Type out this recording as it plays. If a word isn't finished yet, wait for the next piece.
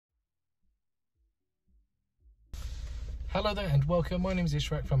Hello there and welcome, my name is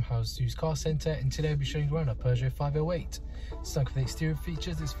Ishrak from House Used Car Centre, and today I'll be showing you around a Peugeot 508. Starting with the exterior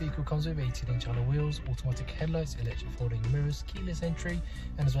features, this vehicle comes with 18-inch alloy wheels, automatic headlights, electric folding mirrors, keyless entry,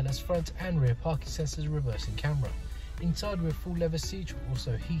 and as well as front and rear parking sensors, reversing camera. Inside we have full leather seats, we're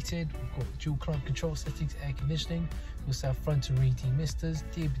also heated, we've got dual climate control settings, air conditioning, we also have front and rear demisters,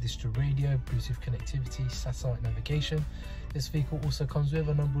 DAB digital radio, Bluetooth connectivity, satellite navigation. This vehicle also comes with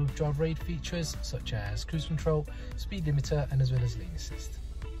a number of driver aid features such as cruise control, speed limiter, and as well as lane assist.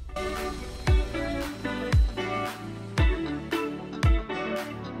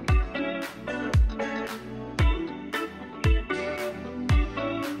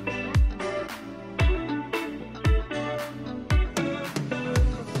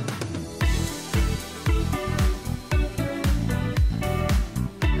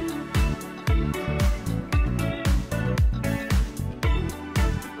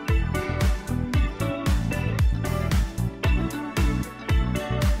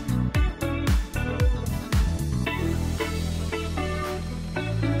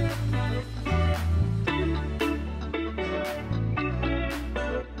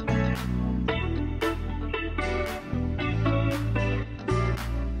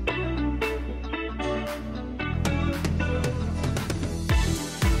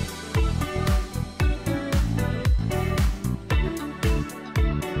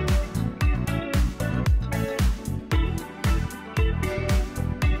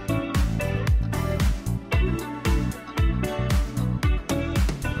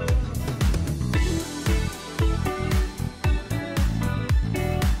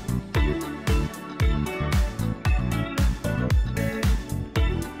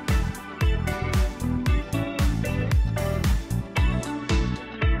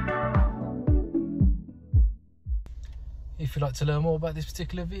 If you'd like to learn more about this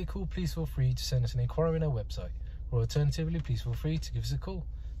particular vehicle, please feel free to send us an inquiry on our website, or alternatively, please feel free to give us a call.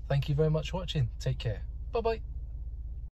 Thank you very much for watching. Take care. Bye bye.